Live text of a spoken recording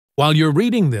While you're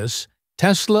reading this,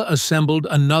 Tesla assembled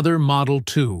another Model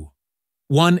 2,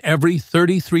 one every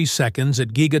 33 seconds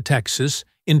at Giga, Texas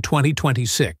in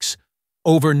 2026,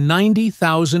 over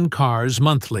 90,000 cars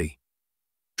monthly.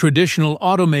 Traditional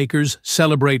automakers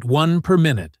celebrate one per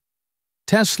minute.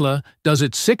 Tesla does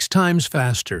it 6 times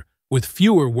faster, with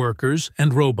fewer workers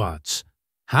and robots.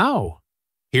 How?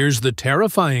 Here's the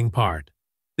terrifying part.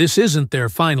 This isn't their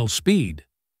final speed.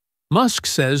 Musk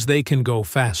says they can go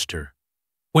faster.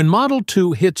 When Model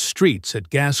 2 hits streets at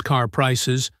gas car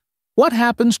prices, what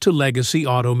happens to legacy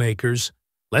automakers?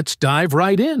 Let's dive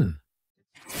right in.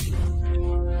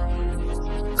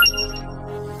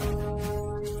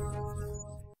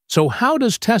 So how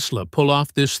does Tesla pull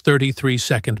off this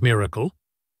 33-second miracle?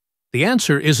 The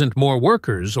answer isn't more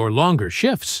workers or longer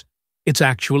shifts. It's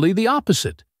actually the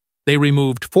opposite. They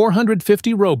removed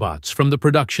 450 robots from the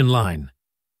production line.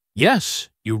 Yes,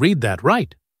 you read that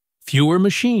right. Fewer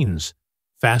machines,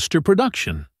 faster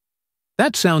production.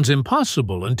 That sounds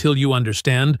impossible until you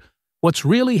understand what's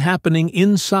really happening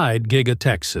inside Giga,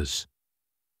 Texas.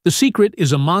 The secret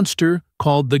is a monster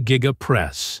called the Giga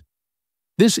Press.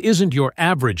 This isn't your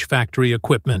average factory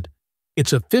equipment.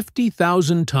 It's a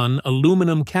 50,000-ton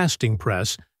aluminum casting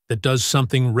press that does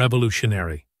something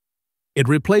revolutionary. It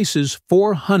replaces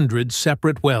 400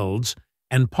 separate welds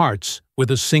and parts with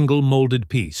a single molded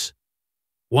piece.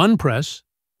 One press,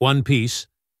 one piece,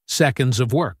 seconds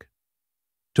of work.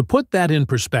 To put that in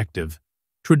perspective,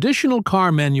 traditional car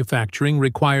manufacturing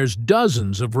requires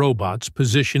dozens of robots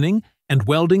positioning and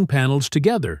welding panels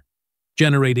together,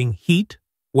 generating heat,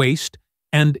 waste,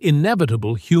 and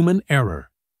inevitable human error.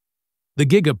 The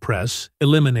Giga Press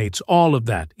eliminates all of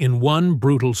that in one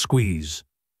brutal squeeze.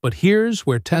 But here's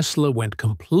where Tesla went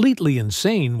completely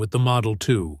insane with the Model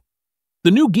 2.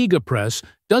 The new Giga Press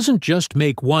doesn't just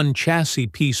make one chassis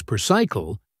piece per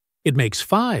cycle, it makes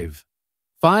 5.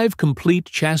 5 complete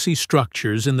chassis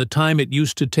structures in the time it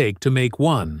used to take to make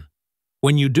one.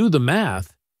 When you do the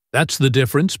math, that's the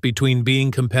difference between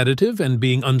being competitive and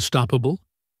being unstoppable.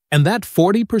 And that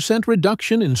 40%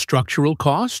 reduction in structural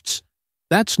costs?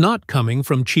 That's not coming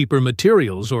from cheaper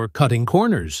materials or cutting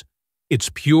corners.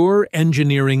 It's pure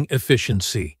engineering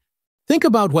efficiency. Think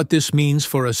about what this means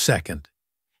for a second.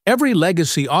 Every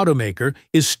legacy automaker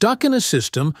is stuck in a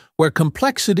system where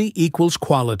complexity equals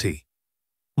quality.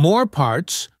 More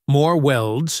parts, more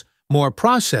welds, more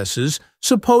processes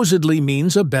supposedly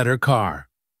means a better car.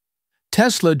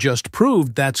 Tesla just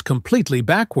proved that's completely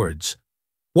backwards.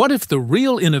 What if the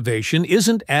real innovation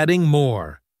isn't adding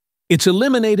more? It's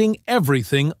eliminating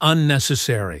everything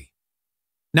unnecessary.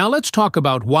 Now let's talk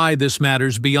about why this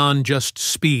matters beyond just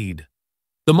speed.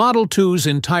 The Model 2's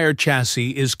entire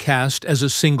chassis is cast as a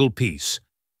single piece,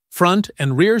 front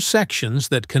and rear sections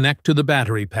that connect to the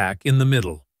battery pack in the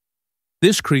middle.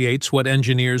 This creates what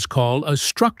engineers call a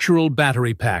structural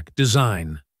battery pack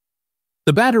design.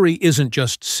 The battery isn't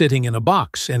just sitting in a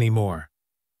box anymore.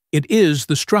 It is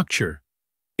the structure.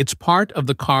 It's part of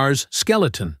the car's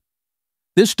skeleton.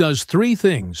 This does 3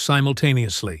 things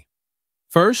simultaneously.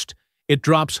 First, it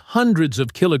drops hundreds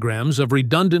of kilograms of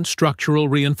redundant structural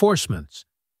reinforcements.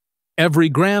 Every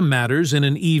gram matters in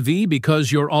an EV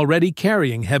because you're already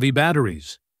carrying heavy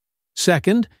batteries.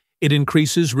 Second, it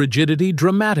increases rigidity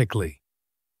dramatically.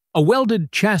 A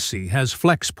welded chassis has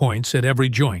flex points at every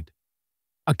joint.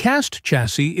 A cast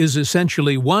chassis is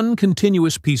essentially one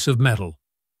continuous piece of metal.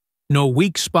 No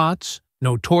weak spots,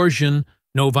 no torsion,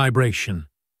 no vibration.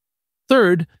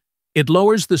 Third, it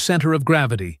lowers the center of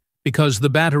gravity because the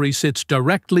battery sits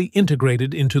directly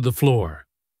integrated into the floor.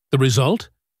 The result?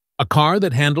 A car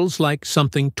that handles like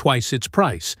something twice its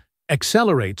price,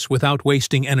 accelerates without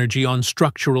wasting energy on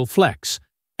structural flex,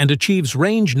 and achieves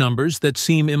range numbers that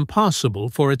seem impossible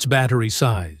for its battery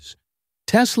size.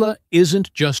 Tesla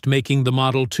isn't just making the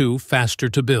Model 2 faster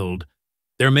to build,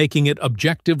 they're making it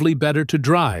objectively better to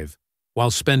drive, while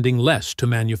spending less to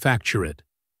manufacture it.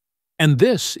 And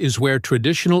this is where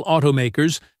traditional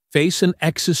automakers face an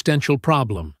existential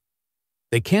problem.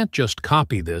 They can't just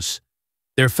copy this.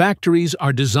 Their factories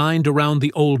are designed around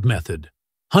the old method.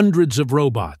 Hundreds of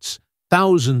robots,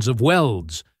 thousands of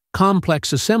welds,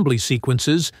 complex assembly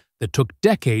sequences that took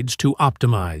decades to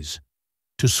optimize.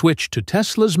 To switch to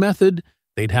Tesla's method,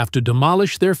 they'd have to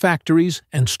demolish their factories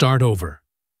and start over.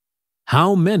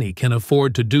 How many can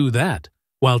afford to do that,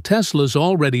 while Tesla's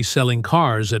already selling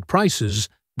cars at prices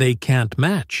they can't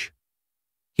match?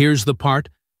 Here's the part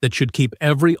that should keep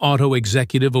every auto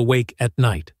executive awake at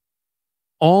night.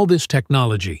 All this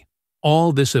technology,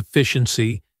 all this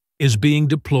efficiency is being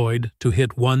deployed to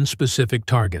hit one specific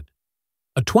target: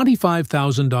 a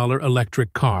 $25,000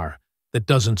 electric car that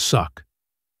doesn't suck.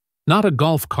 Not a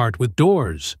golf cart with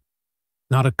doors,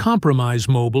 not a compromise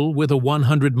mobile with a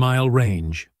 100-mile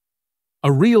range.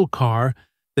 A real car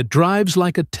that drives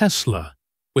like a Tesla,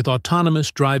 with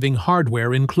autonomous driving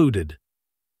hardware included.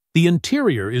 The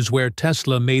interior is where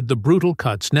Tesla made the brutal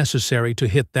cuts necessary to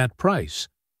hit that price.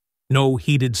 No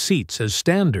heated seats as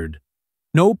standard.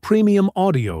 No premium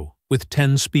audio with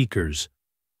 10 speakers.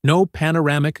 No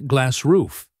panoramic glass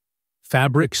roof.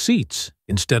 Fabric seats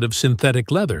instead of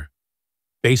synthetic leather.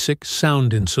 Basic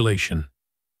sound insulation.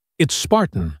 It's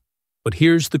Spartan, but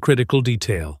here's the critical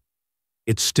detail.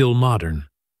 It's still modern.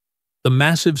 The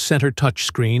massive center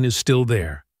touchscreen is still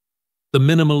there. The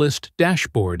minimalist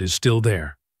dashboard is still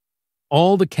there.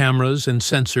 All the cameras and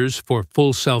sensors for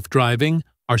full self-driving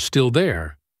are still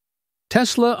there.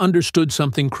 Tesla understood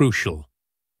something crucial.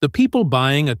 The people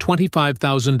buying a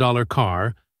 $25,000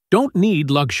 car don't need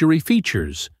luxury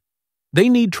features. They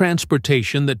need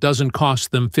transportation that doesn't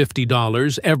cost them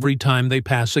 $50 every time they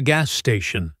pass a gas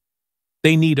station.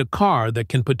 They need a car that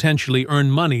can potentially earn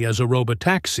money as a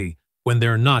robotaxi when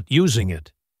they're not using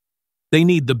it. They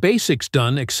need the basics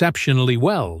done exceptionally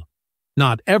well,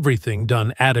 not everything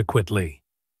done adequately.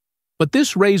 But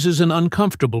this raises an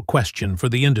uncomfortable question for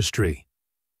the industry.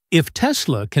 If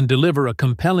Tesla can deliver a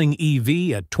compelling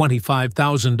EV at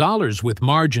 $25,000 with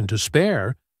margin to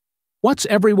spare, what's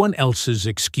everyone else's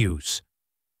excuse?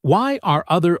 Why are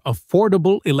other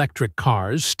affordable electric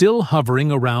cars still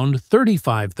hovering around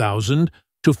 $35,000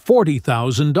 to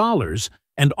 $40,000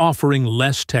 and offering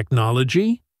less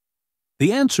technology?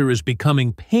 The answer is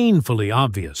becoming painfully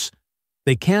obvious.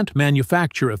 They can't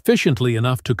manufacture efficiently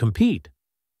enough to compete.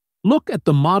 Look at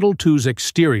the Model 2's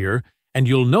exterior and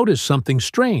you'll notice something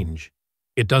strange.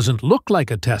 It doesn't look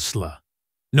like a Tesla.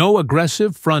 No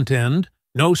aggressive front end,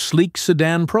 no sleek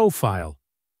sedan profile.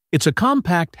 It's a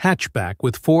compact hatchback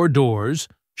with 4 doors,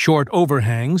 short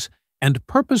overhangs, and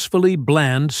purposefully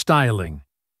bland styling.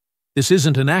 This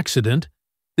isn't an accident.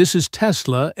 This is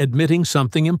Tesla admitting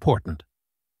something important.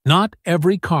 Not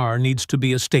every car needs to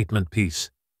be a statement piece.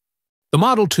 The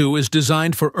Model 2 is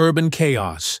designed for urban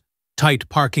chaos, tight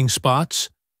parking spots,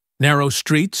 narrow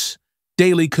streets,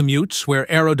 daily commutes where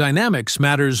aerodynamics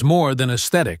matters more than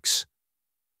aesthetics.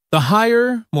 The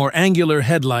higher, more angular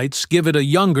headlights give it a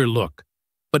younger look,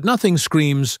 but nothing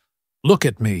screams, "Look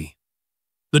at me."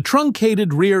 The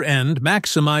truncated rear end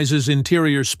maximizes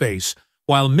interior space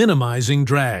while minimizing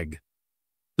drag.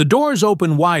 The doors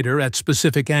open wider at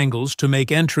specific angles to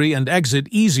make entry and exit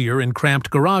easier in cramped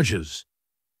garages.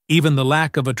 Even the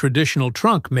lack of a traditional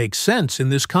trunk makes sense in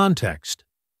this context.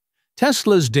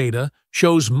 Tesla's data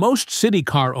shows most city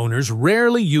car owners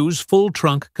rarely use full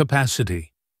trunk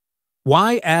capacity.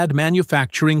 Why add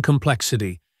manufacturing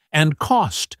complexity and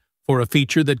cost for a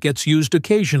feature that gets used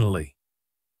occasionally?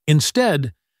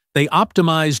 Instead, they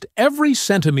optimized every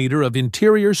centimeter of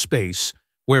interior space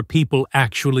where people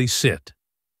actually sit.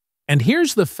 And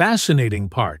here's the fascinating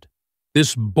part.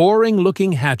 This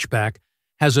boring-looking hatchback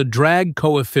has a drag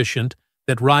coefficient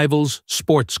that rivals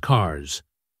sports cars.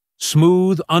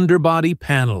 Smooth underbody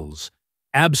panels,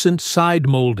 absent side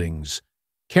moldings,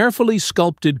 carefully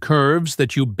sculpted curves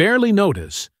that you barely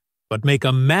notice but make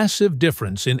a massive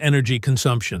difference in energy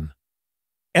consumption.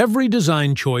 Every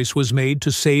design choice was made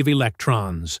to save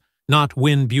electrons, not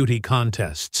win beauty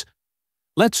contests.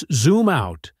 Let's zoom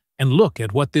out and look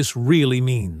at what this really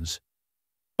means.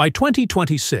 By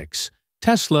 2026,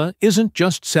 Tesla isn't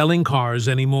just selling cars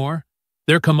anymore.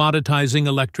 They're commoditizing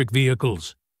electric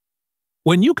vehicles.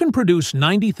 When you can produce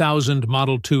 90,000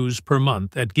 Model 2s per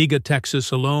month at Giga, Texas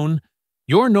alone,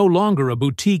 you're no longer a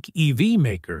boutique EV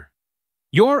maker.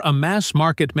 You're a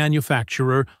mass-market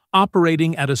manufacturer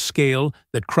operating at a scale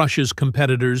that crushes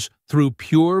competitors through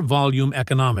pure volume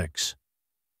economics.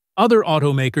 Other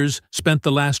automakers spent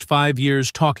the last 5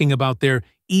 years talking about their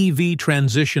EV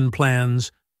transition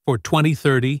plans for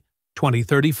 2030,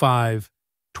 2035,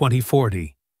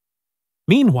 2040.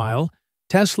 Meanwhile,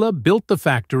 Tesla built the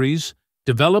factories,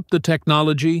 developed the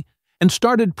technology, and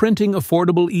started printing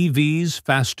affordable EVs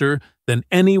faster than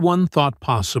anyone thought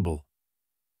possible.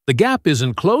 The gap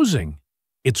isn't closing,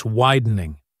 it's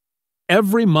widening.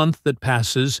 Every month that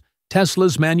passes,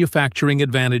 Tesla's manufacturing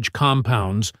advantage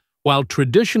compounds, while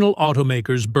traditional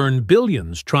automakers burn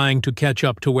billions trying to catch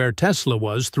up to where Tesla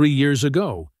was 3 years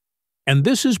ago. And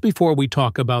this is before we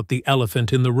talk about the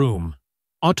elephant in the room: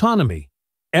 autonomy.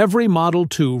 Every Model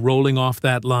 2 rolling off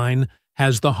that line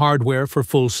has the hardware for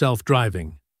full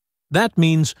self-driving. That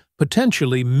means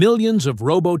potentially millions of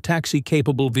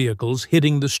robo-taxi-capable vehicles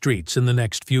hitting the streets in the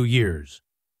next few years.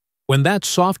 When that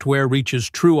software reaches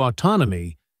true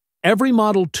autonomy, every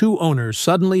Model 2 owner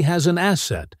suddenly has an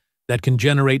asset that can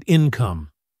generate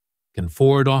income. Can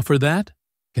Ford offer that?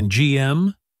 Can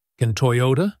GM? and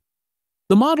Toyota?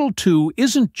 The Model 2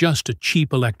 isn't just a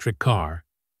cheap electric car.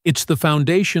 It's the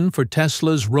foundation for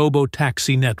Tesla's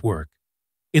robo-taxi network.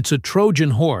 It's a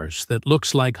Trojan horse that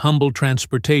looks like humble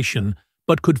transportation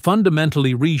but could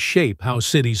fundamentally reshape how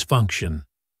cities function.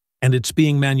 And it's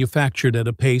being manufactured at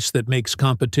a pace that makes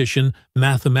competition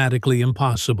mathematically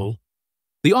impossible.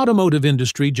 The automotive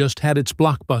industry just had its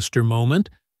blockbuster moment,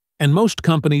 and most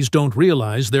companies don't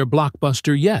realize they're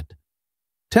blockbuster yet.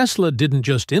 Tesla didn't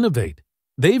just innovate.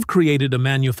 They've created a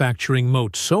manufacturing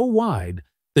moat so wide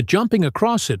that jumping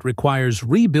across it requires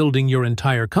rebuilding your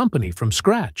entire company from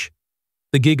scratch.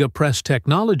 The Giga press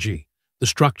technology, the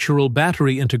structural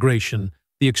battery integration,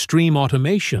 the extreme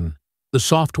automation, the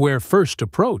software-first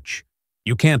approach.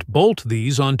 You can't bolt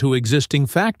these onto existing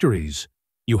factories.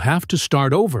 You have to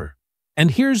start over.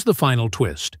 And here's the final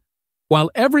twist. While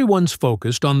everyone's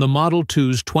focused on the Model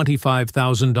 2's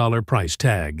 $25,000 price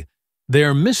tag,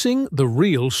 they're missing the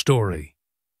real story.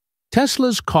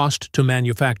 Tesla's cost to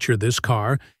manufacture this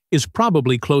car is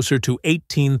probably closer to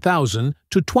 $18,000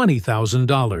 to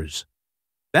 $20,000.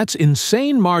 That's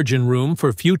insane margin room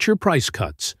for future price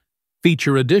cuts,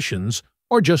 feature additions,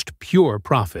 or just pure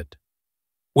profit.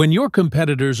 When your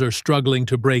competitors are struggling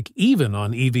to break even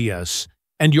on EVs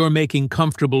and you're making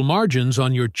comfortable margins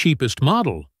on your cheapest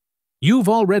model, you've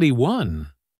already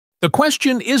won. The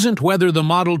question isn't whether the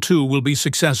Model 2 will be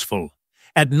successful.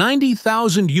 At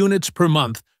 90,000 units per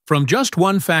month from just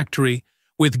one factory,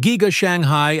 with Giga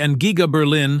Shanghai and Giga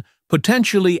Berlin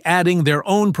potentially adding their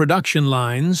own production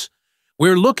lines,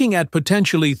 we're looking at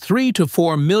potentially 3 to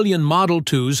 4 million Model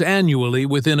 2s annually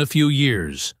within a few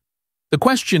years. The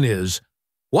question is,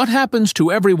 what happens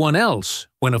to everyone else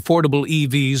when affordable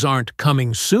EVs aren't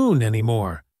coming soon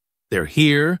anymore? They're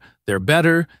here, they're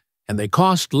better, and they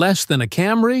cost less than a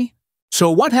Camry?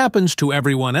 So what happens to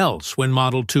everyone else when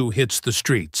Model 2 hits the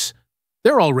streets?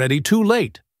 They're already too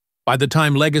late. By the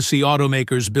time legacy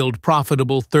automakers build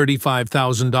profitable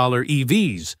 $35,000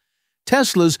 EVs,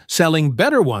 Tesla's selling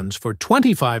better ones for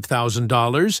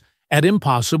 $25,000 at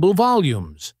impossible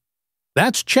volumes.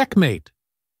 That's checkmate.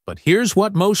 But here's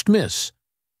what most miss.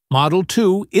 Model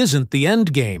 2 isn't the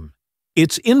end game.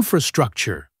 It's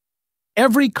infrastructure.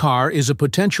 Every car is a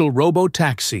potential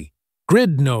robo-taxi,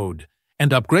 grid node,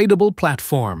 and upgradable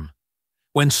platform.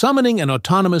 When summoning an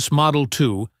autonomous Model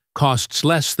 2 costs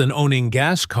less than owning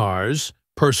gas cars,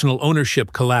 personal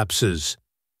ownership collapses.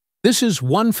 This is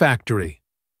one factory.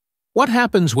 What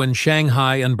happens when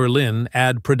Shanghai and Berlin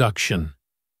add production?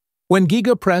 When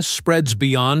GigaPress spreads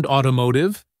beyond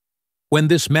automotive? When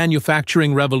this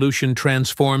manufacturing revolution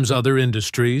transforms other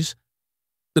industries?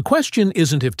 The question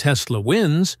isn't if Tesla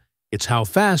wins, it's how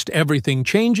fast everything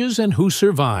changes and who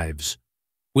survives.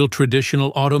 Will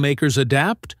traditional automakers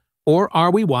adapt, or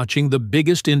are we watching the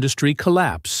biggest industry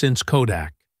collapse since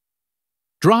Kodak?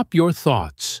 Drop your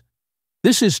thoughts.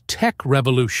 This is Tech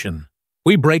Revolution.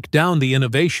 We break down the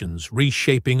innovations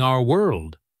reshaping our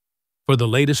world. For the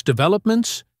latest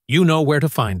developments, you know where to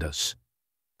find us.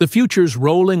 The future's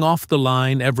rolling off the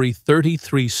line every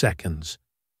 33 seconds.